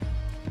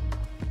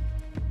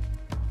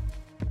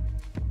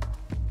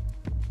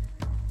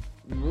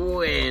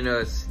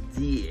Buenos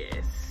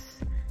dias.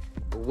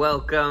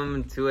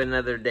 Welcome to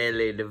another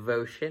daily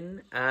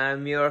devotion.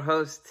 I'm your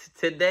host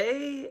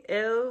today,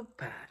 El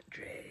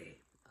Padre.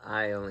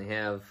 I only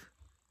have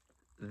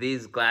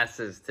these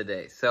glasses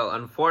today. So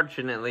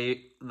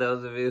unfortunately,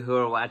 those of you who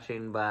are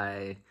watching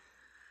by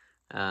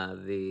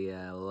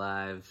the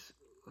lives,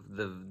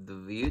 the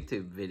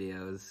YouTube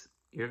videos,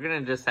 you're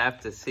going to just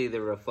have to see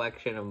the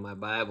reflection of my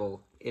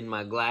Bible in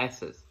my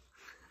glasses.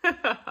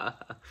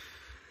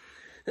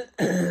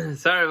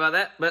 Sorry about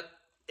that, but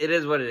it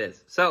is what it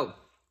is. So,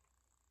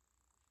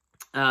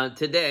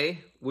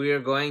 today we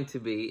are going to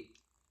be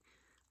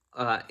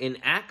in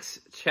Acts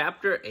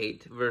chapter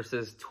 8,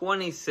 verses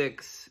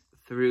 26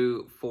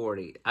 through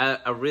 40.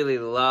 I really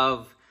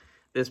love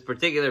this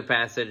particular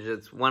passage.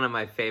 It's one of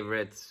my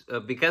favorites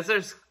because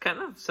there's kind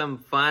of some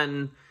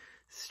fun,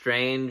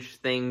 strange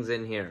things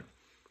in here.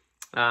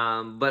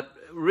 But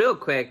real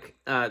quick,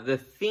 the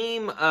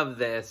theme of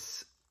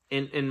this,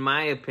 in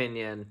my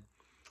opinion,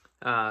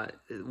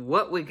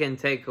 what we can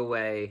take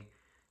away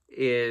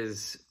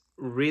is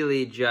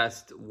really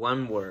just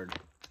one word,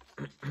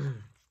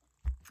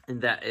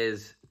 and that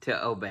is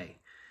to obey.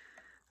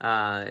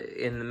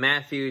 In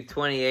Matthew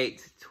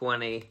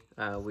 28:20,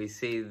 we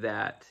see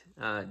that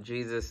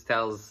Jesus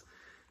tells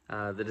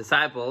the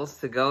disciples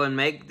to go and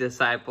make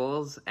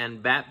disciples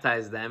and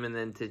baptize them, and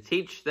then to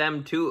teach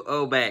them to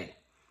obey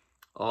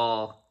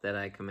all that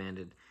I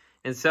commanded.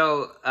 And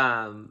so,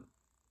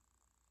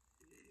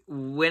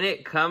 when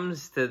it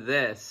comes to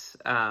this,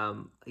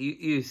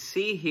 you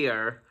see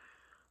here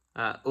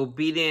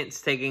obedience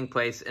taking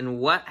place, and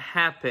what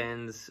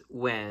happens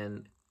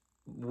when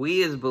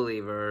we as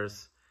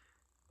believers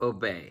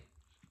obey.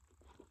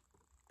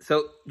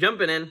 So,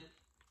 jumping in,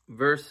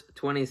 verse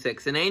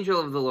 26, an angel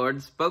of the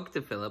Lord spoke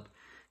to Philip,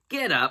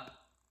 "Get up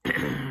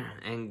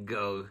and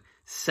go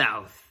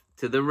south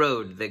to the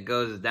road that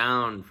goes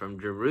down from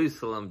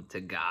Jerusalem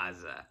to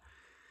Gaza.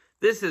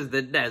 This is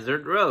the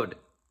desert road."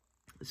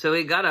 So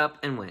he got up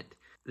and went.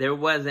 There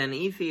was an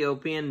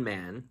Ethiopian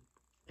man,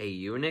 a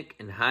eunuch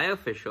and high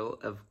official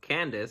of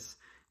Candace,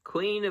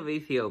 queen of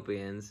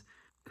Ethiopians,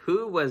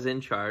 who was in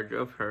charge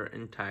of her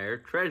entire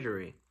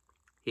treasury.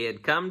 He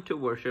had come to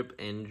worship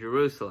in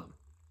Jerusalem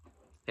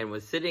and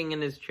was sitting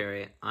in his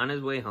chariot on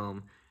his way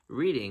home,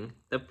 reading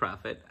the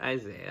prophet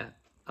Isaiah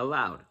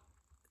aloud.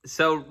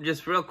 So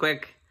just real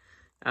quick,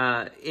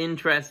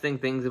 interesting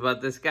things about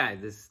this guy.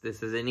 This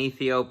is an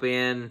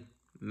Ethiopian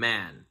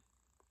man.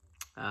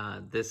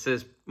 This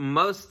is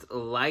most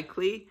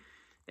likely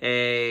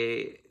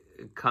a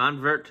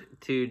convert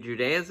to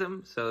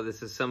Judaism. So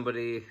this is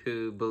somebody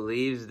who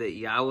believes that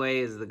Yahweh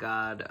is the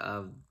God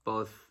of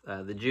both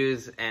the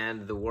Jews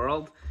and the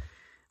world.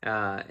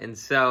 And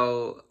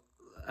so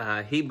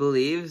he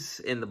believes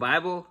in the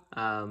Bible.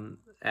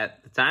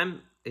 At the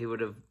time, he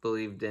would have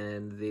believed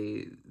in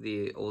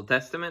the Old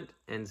Testament.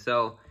 And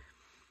so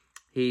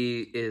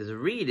he is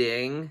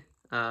reading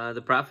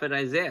the prophet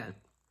Isaiah.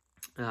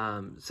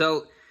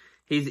 So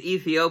he's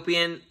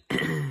Ethiopian.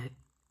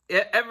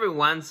 Every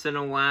once in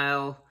a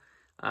while,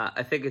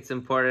 I think it's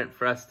important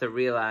for us to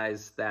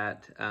realize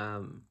that,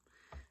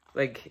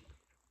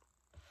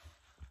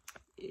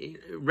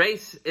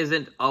 race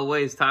isn't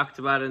always talked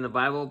about in the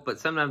Bible, but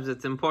sometimes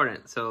it's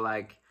important. So,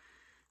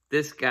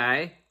 this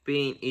guy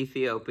being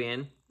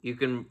Ethiopian, you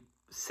can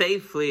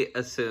safely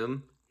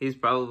assume he's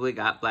probably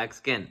got black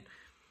skin,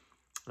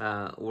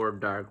 or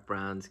dark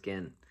brown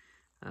skin.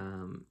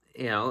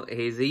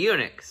 He's a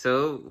eunuch.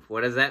 So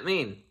what does that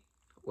mean?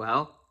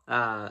 Well,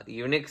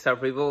 eunuchs are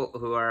people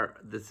who are,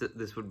 this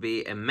would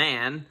be a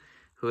man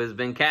who has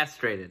been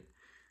castrated.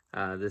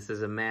 This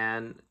is a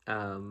man,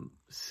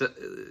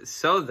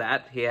 so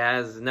that he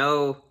has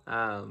no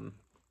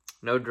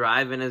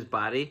drive in his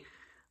body.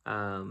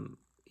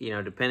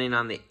 Depending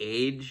on the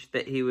age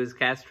that he was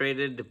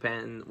castrated,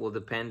 will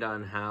depend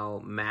on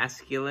how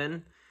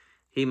masculine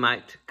he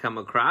might come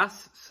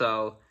across.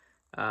 So,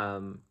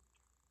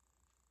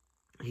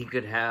 he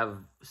could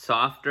have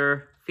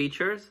softer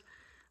features.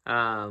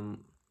 That's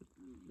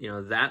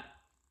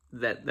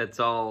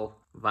all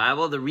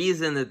viable. The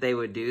reason that they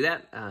would do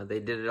that, they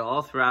did it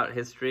all throughout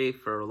history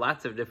for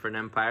lots of different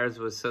empires,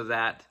 was so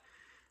that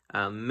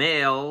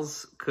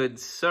males could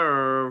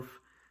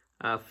serve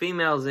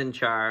females in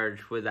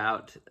charge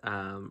without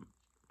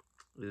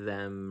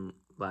them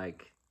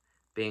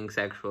being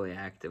sexually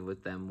active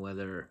with them,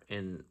 whether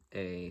in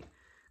a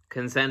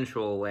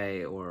consensual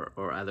way or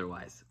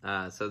otherwise.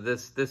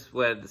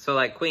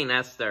 Queen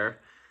Esther,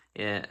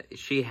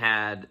 she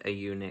had a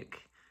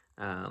eunuch,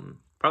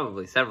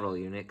 probably several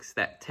eunuchs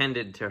that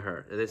tended to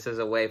her. This is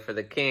a way for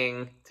the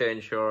king to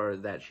ensure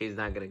that she's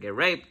not going to get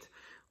raped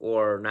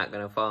or not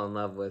going to fall in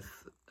love with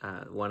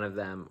one of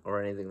them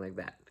or anything like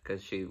that,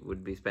 because she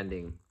would be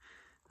spending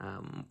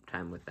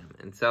time with them.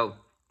 And so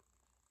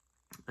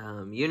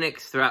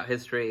eunuchs throughout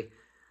history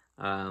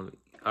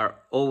are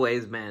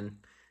always men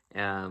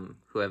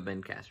who have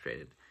been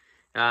castrated.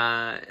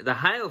 The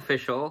high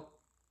official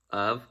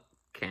of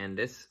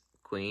Candace,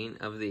 queen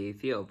of the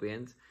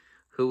Ethiopians,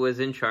 who was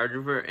in charge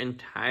of her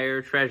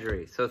entire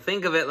treasury. So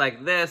think of it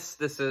like this.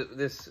 This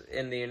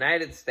in the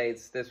United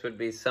States, this would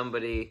be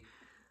somebody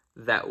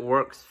that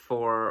works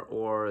for,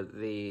 or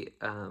the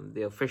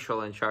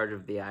official in charge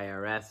of the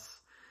IRS.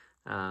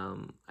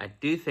 I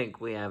do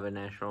think we have a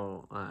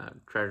national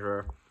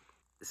treasurer.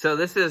 So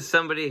this is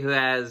somebody who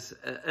has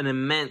an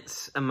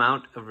immense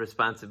amount of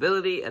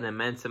responsibility, an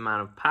immense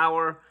amount of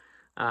power,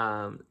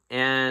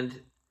 and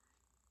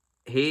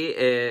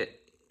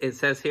it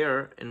says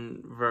here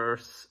in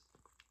verse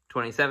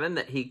 27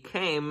 that he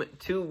came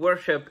to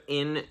worship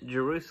in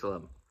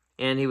Jerusalem.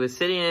 And he was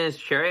sitting in his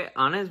chariot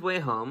on his way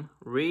home,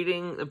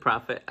 reading the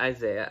prophet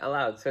Isaiah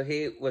aloud. So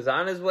he was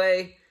on his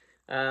way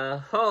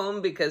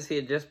home because he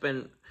had just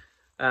been,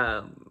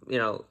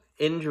 in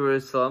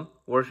Jerusalem,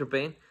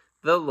 worshiping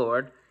the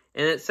Lord.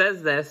 And it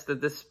says this, that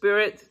the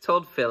Spirit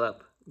told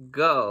Philip,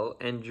 go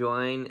and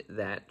join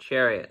that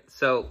chariot.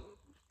 So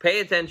pay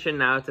attention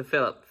now to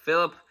Philip.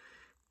 Philip,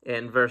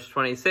 in verse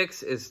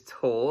 26, is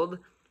told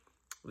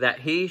that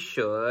he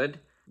should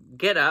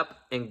get up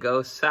and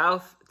go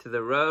south to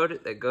the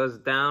road that goes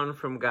down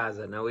from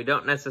Gaza. Now, we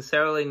don't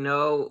necessarily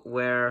know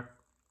where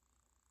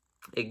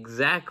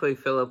exactly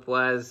Philip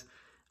was,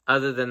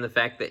 other than the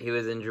fact that he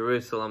was in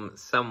Jerusalem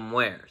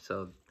somewhere.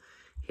 So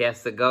he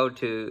has to go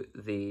to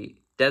the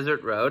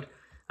desert road.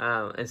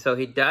 And so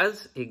he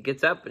does. He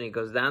gets up and he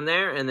goes down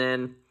there, and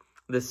then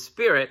the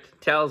Spirit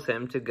tells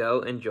him to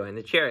go and join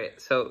the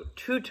chariot. So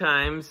 2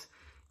 times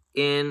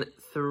in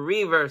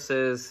 3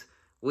 verses,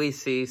 we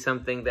see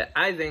something that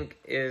I think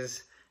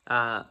is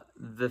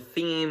the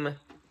theme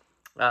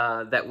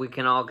that we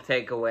can all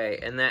take away,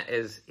 and that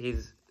is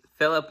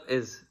Philip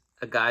is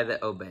a guy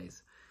that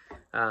obeys.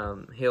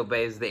 He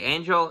obeys the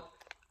angel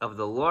of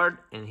the Lord,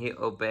 and he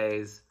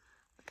obeys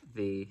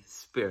the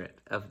Spirit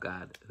of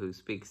God who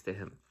speaks to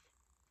him.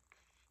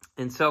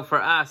 And so for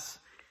us,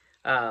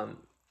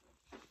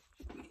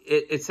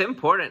 it's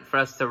important for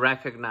us to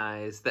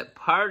recognize that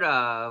part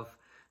of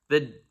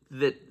the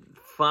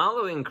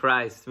following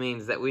Christ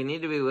means that we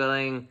need to be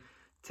willing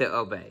to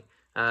obey.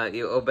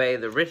 You obey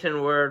the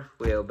written word.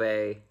 We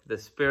obey the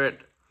Spirit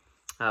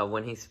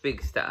when he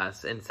speaks to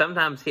us. And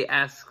sometimes he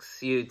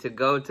asks you to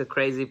go to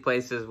crazy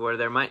places where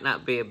there might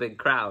not be a big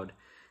crowd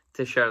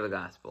to share the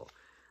gospel.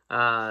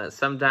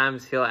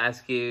 Sometimes he'll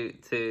ask you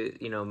to,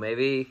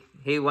 maybe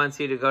he wants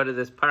you to go to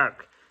this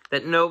park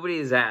that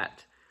nobody's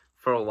at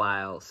for a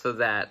while so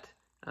that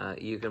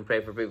you can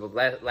pray for people.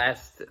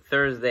 Last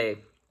Thursday,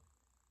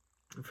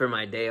 for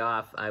my day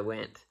off, I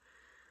went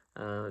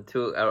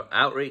to an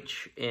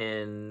outreach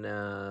in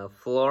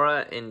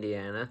Flora,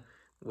 Indiana,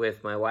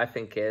 with my wife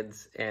and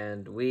kids,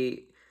 and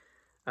we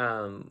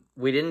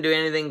didn't do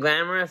anything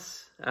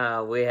glamorous.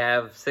 We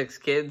have 6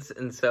 kids,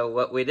 and so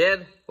what we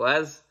did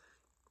was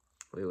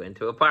we went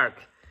to a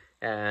park,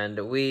 and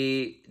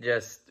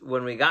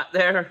when we got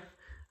there,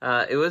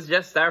 it was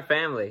just our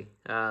family.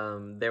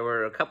 There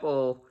were a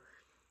couple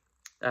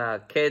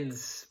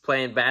kids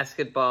playing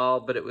basketball,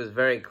 but it was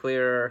very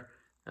clear,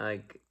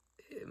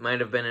 it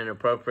might have been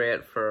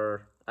inappropriate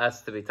for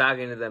us to be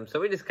talking to them. So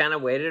we just kind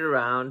of waited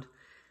around.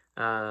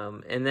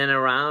 And then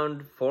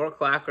around 4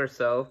 o'clock or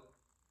so,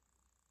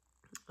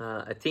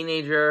 a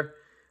teenager,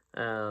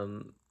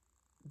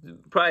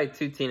 probably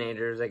 2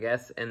 teenagers, I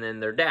guess, and then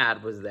their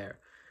dad was there.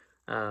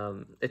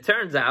 It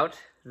turns out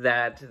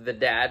that the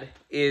dad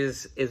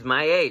is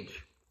my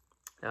age.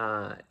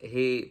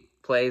 He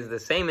plays the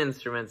same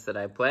instruments that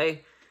I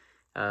play,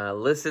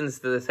 listens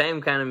to the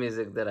same kind of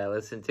music that I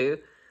listen to.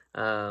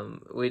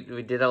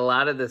 We did a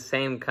lot of the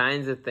same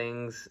kinds of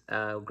things,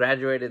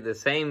 graduated the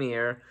same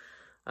year,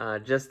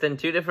 just in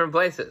 2 different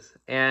places.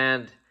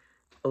 And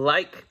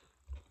like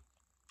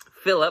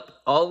Philip,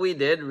 all we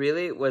did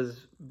really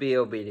was be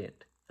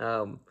obedient.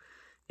 We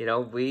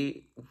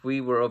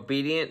were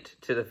obedient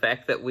to the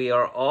fact that we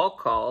are all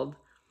called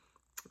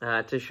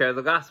to share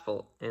the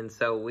gospel. And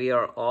so we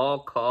are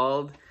all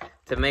called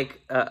to make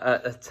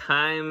a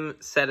time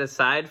set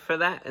aside for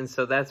that. And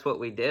so that's what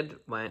we did.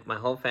 My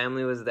whole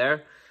family was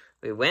there.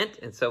 We went,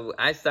 and so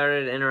I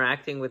started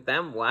interacting with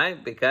them. Why?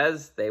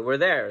 Because they were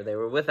there. They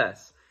were with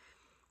us.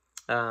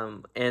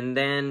 And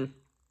then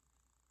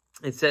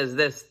it says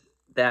this,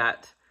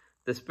 that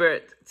the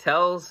Spirit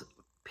tells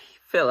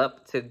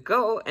Philip to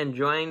go and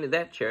join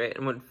that chariot.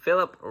 And when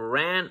Philip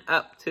ran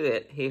up to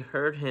it, he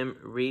heard him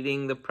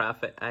reading the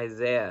prophet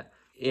Isaiah.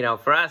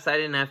 For us, I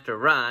didn't have to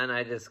run.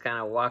 I just kind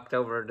of walked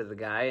over to the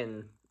guy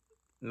and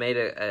made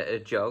a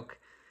joke.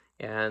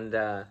 And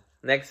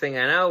next thing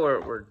I know,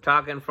 we're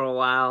talking for a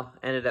while,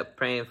 ended up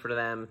praying for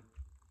them.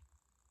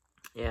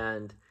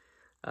 And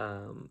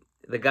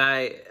the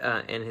guy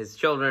and his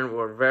children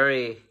were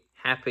very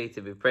happy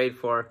to be prayed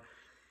for.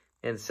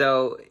 And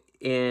so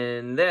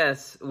in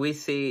this, we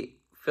see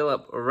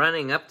Philip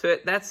running up to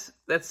it.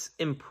 That's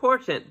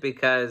important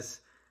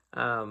because,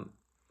 for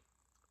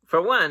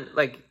one,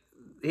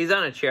 he's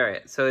on a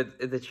chariot, so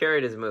the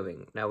chariot is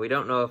moving. Now, we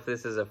don't know if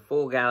this is a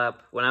full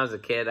gallop. When I was a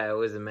kid, I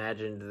always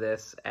imagined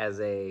this as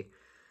the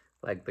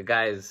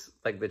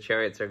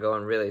chariots are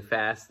going really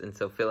fast, and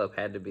so Philip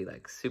had to be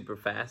super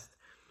fast.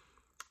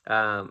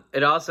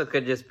 It also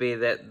could just be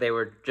that they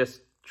were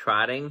just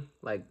trotting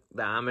like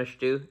the Amish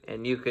do,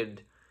 and you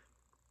could,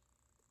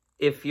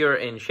 if you're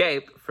in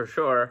shape, for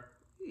sure,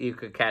 you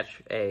could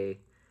catch a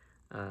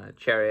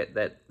chariot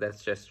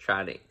that's just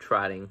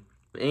trotting.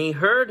 And he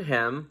heard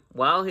him,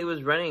 while he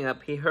was running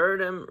up, he heard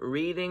him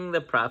reading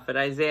the prophet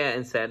Isaiah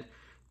and said,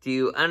 "Do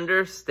you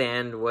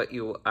understand what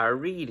you are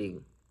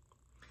reading?"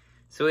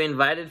 So he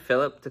invited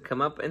Philip to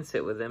come up and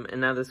sit with him,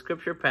 and now the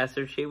scripture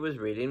passage he was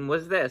reading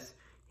was this: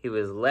 "He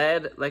was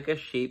led like a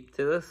sheep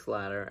to the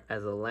slaughter,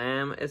 as a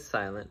lamb is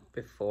silent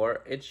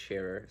before its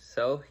shearer,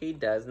 so he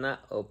does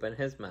not open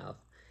his mouth.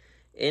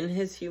 In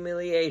his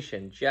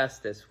humiliation,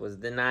 justice was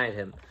denied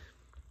him.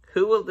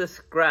 Who will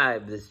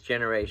describe this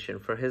generation?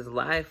 For his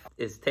life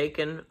is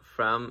taken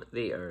from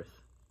the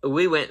earth."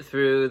 We went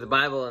through the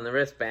Bible on the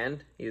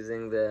wristband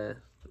using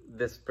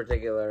this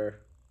particular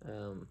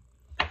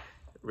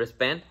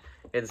wristband.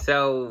 And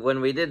so when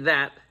we did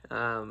that,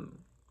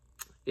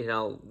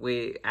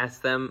 we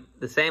asked them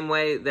the same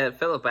way that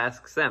Philip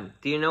asks them,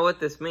 "Do you know what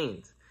this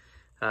means?"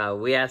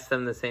 We asked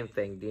them the same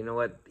thing. "Do you know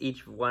what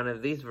each one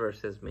of these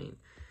verses mean?"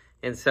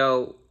 And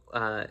so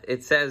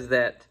it says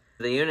that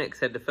the eunuch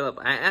said to Philip,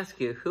 "I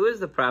ask you, who is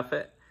the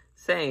prophet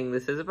saying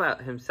this is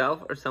about,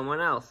 himself or someone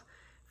else?"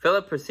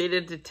 Philip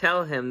proceeded to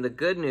tell him the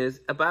good news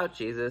about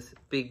Jesus,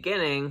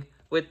 beginning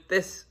with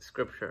this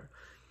scripture.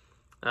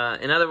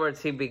 In other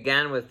words, he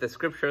began with the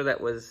scripture that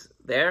was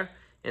there.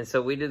 And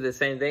so we do the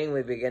same thing.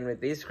 We begin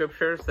with these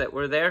scriptures that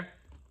were there.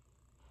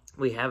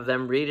 We have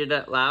them read it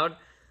out loud.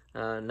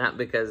 Not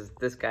because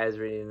this guy is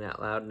reading it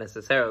out loud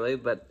necessarily,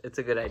 but it's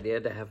a good idea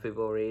to have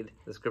people read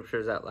the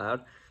scriptures out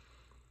loud.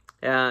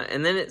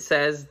 And then it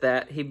says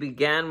that he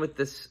began with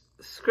this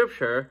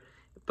scripture,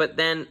 but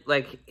then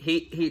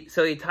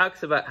he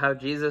talks about how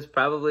Jesus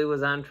probably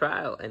was on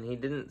trial and he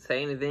didn't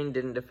say anything,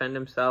 didn't defend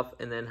himself,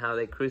 and then how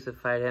they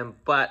crucified him,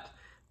 but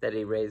that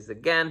he raised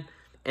again.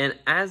 And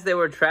as they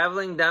were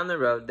traveling down the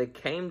road, they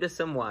came to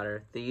some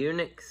water. The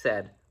eunuch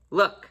said,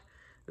 "Look,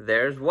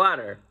 there's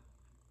water.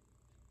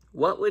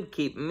 What would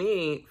keep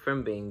me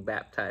from being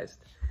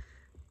baptized?"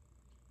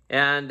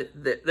 And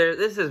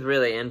this is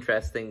really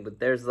interesting, but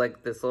there's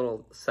this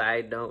little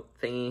side note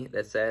thingy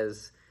that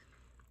says,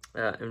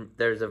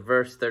 there's a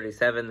verse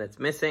 37 that's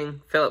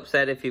missing. Philip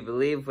said, "If you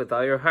believe with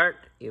all your heart,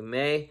 you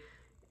may."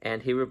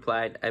 And he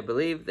replied, "I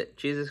believe that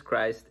Jesus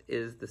Christ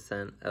is the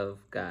Son of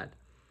God."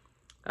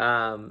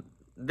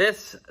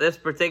 This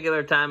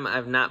particular time,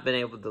 I've not been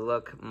able to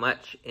look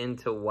much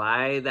into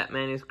why that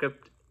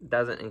manuscript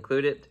doesn't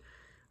include it.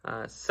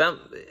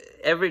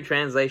 Every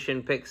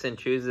translation picks and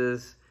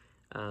chooses.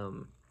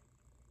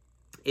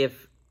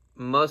 If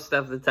most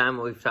of the time,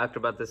 we've talked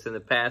about this in the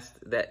past,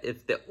 that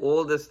if the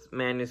oldest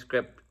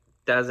manuscript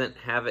doesn't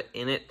have it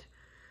in it,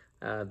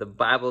 the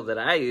Bible that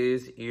I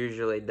use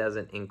usually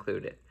doesn't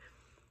include it.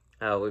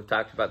 We've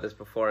talked about this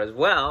before as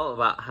well,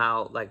 about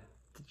how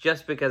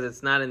just because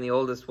it's not in the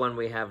oldest one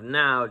we have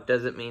now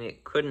doesn't mean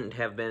it couldn't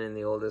have been in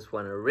the oldest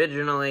one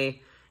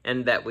originally,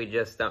 and that we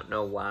just don't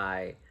know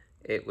why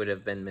it would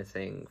have been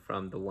missing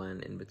from the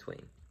one in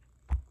between.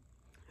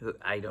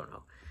 I don't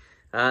know.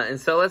 And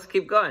so let's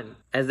keep going.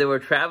 As they were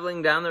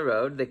traveling down the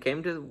road, they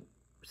came to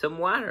some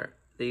water.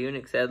 The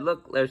eunuch said,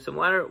 "Look, there's some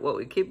water. What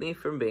would keep me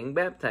from being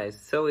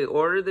baptized?" So he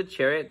ordered the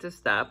chariot to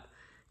stop,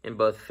 and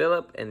both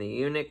Philip and the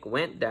eunuch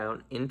went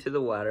down into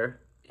the water,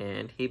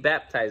 and he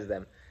baptized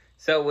them.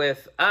 So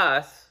with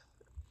us,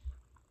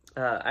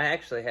 I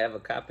actually have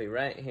a copy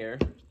right here.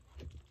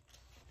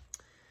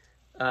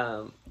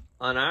 On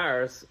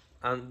ours,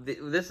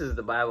 this is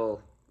the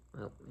Bible.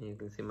 Well, you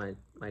can see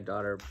my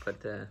daughter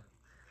put a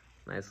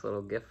nice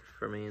little gift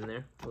for me in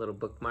there, a little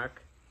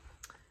bookmark.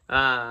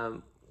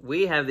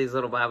 We have these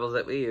little Bibles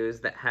that we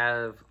use that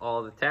have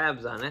all the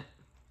tabs on it.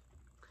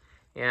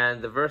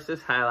 And the verse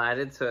is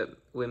highlighted, so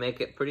we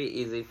make it pretty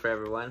easy for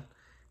everyone.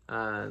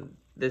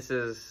 This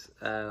is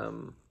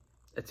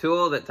a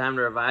tool that Time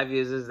to Revive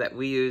uses that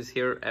we use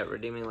here at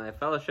Redeeming Life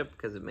Fellowship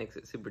because it makes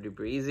it super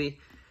duper easy.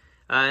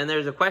 And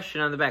there's a question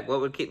on the back.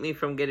 What would keep me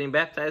from getting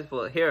baptized?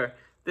 Well, here,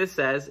 this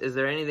says, "Is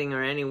there anything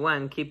or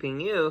anyone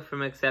keeping you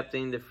from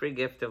accepting the free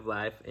gift of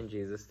life in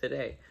Jesus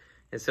today?"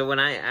 And so when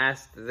I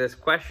asked this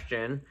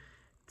question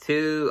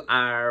to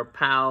our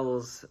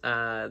pals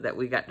that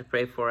we got to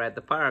pray for at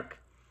the park,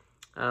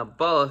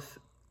 both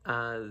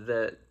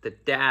the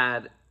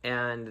dad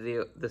and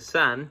the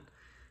son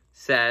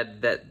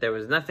said that there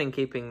was nothing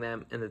keeping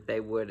them and that they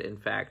would, in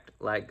fact,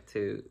 like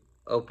to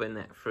open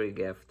that free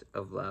gift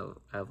of love,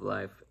 of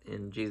life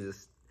in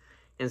Jesus.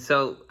 And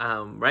so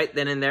right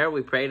then and there,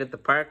 we prayed at the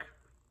park.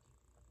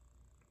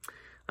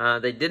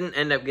 They didn't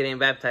end up getting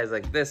baptized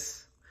like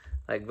this,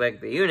 like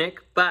the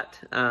eunuch, but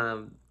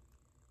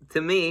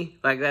to me,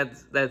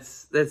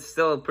 that's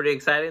still pretty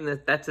exciting.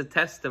 That's a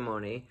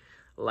testimony,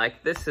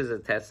 like this is a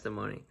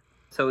testimony.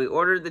 So he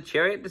ordered the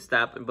chariot to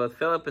stop, and both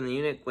Philip and the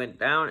eunuch went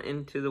down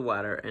into the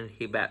water, and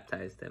he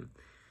baptized him.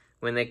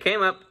 When they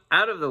came up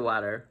out of the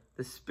water,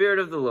 the Spirit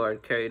of the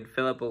Lord carried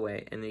Philip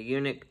away, and the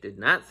eunuch did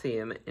not see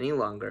him any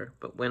longer,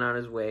 but went on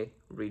his way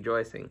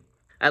rejoicing.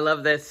 I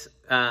love this.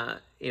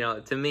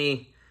 to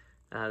me,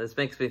 this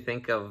makes me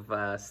think of,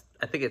 I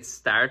think it's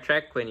Star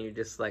Trek, when you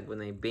just when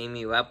they beam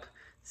you up,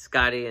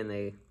 Scotty, and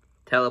they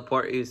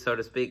teleport you, so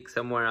to speak,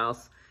 somewhere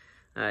else.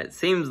 It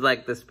seems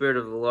like the Spirit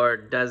of the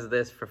Lord does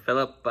this for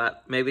Philip,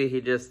 but maybe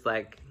he just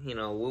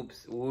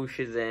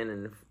whooshes in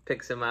and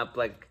picks him up,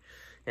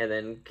 and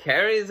then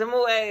carries him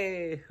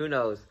away. Who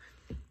knows?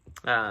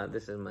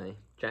 This is my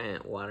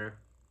giant water.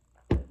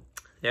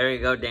 There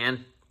you go,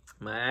 Dan.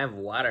 I have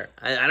water.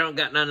 I don't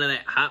got none of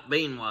that hot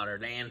bean water,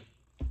 Dan.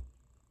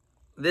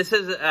 This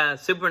is a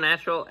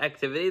supernatural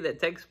activity that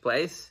takes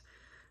place.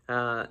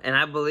 And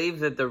I believe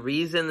that the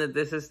reason that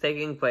this is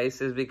taking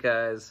place is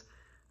because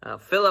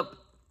Philip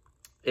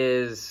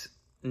is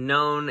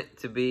known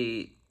to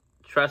be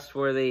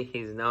trustworthy.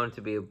 He's known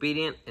to be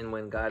obedient. And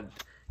when God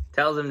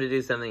tells him to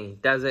do something, he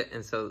does it.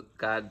 And so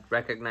God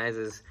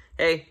recognizes,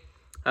 hey,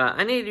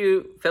 I need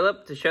you,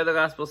 Philip, to share the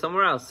gospel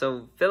somewhere else.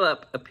 So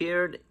Philip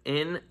appeared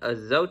in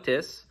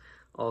Azotus,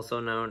 also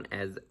known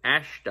as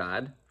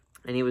Ashdod,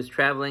 and he was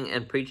traveling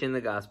and preaching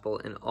the gospel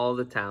in all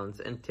the towns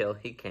until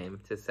he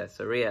came to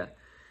Caesarea.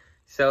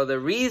 So the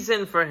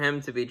reason for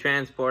him to be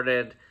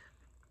transported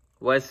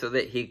was so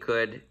that he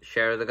could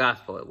share the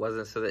gospel. It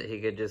wasn't so that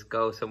he could just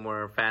go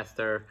somewhere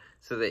faster,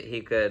 so that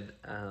he could,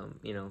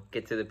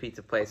 get to the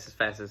pizza place as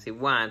fast as he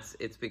wants.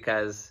 It's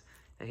because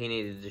he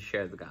needed to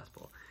share the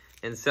gospel.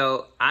 And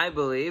so I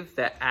believe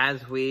that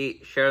as we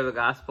share the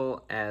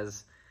gospel,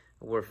 as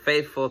we're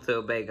faithful to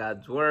obey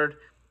God's word,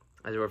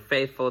 as we're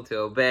faithful to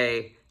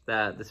obey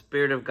the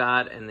Spirit of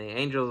God and the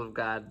angels of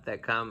God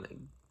that come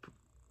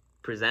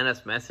present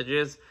us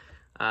messages,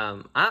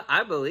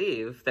 I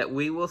believe that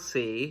we will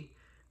see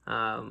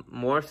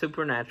more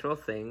supernatural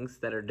things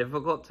that are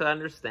difficult to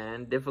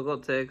understand,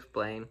 difficult to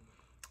explain,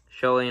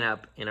 showing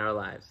up in our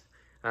lives.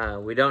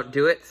 We don't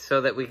do it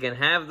so that we can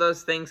have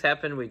those things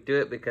happen. We do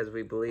it because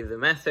we believe the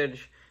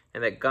message,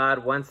 and that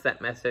God wants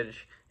that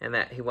message, and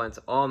that he wants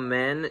all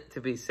men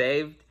to be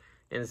saved.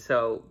 And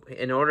so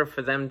in order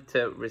for them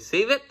to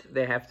receive it,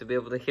 they have to be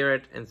able to hear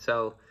it. And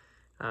so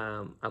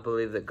I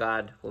believe that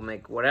God will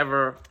make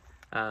whatever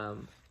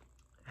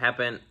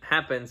happen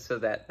so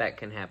that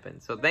can happen.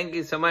 So thank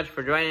you so much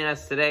for joining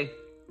us today.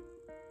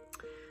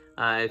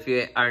 If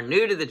you are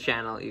new to the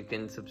channel, you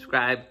can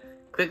subscribe,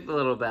 click the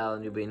little bell,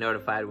 and you'll be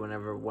notified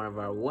whenever one of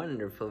our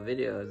wonderful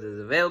videos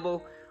is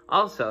available.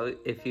 Also,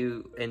 if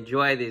you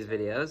enjoy these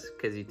videos,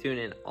 because you tune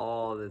in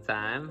all the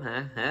time,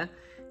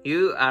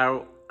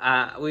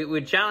 we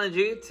would challenge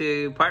you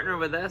to partner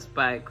with us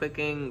by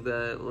clicking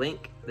the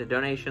link, the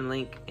donation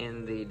link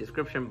in the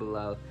description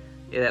below.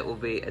 That will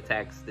be a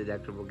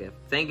tax-deductible gift.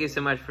 Thank you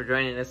so much for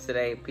joining us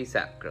today. Peace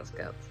out, Girl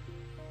Scouts.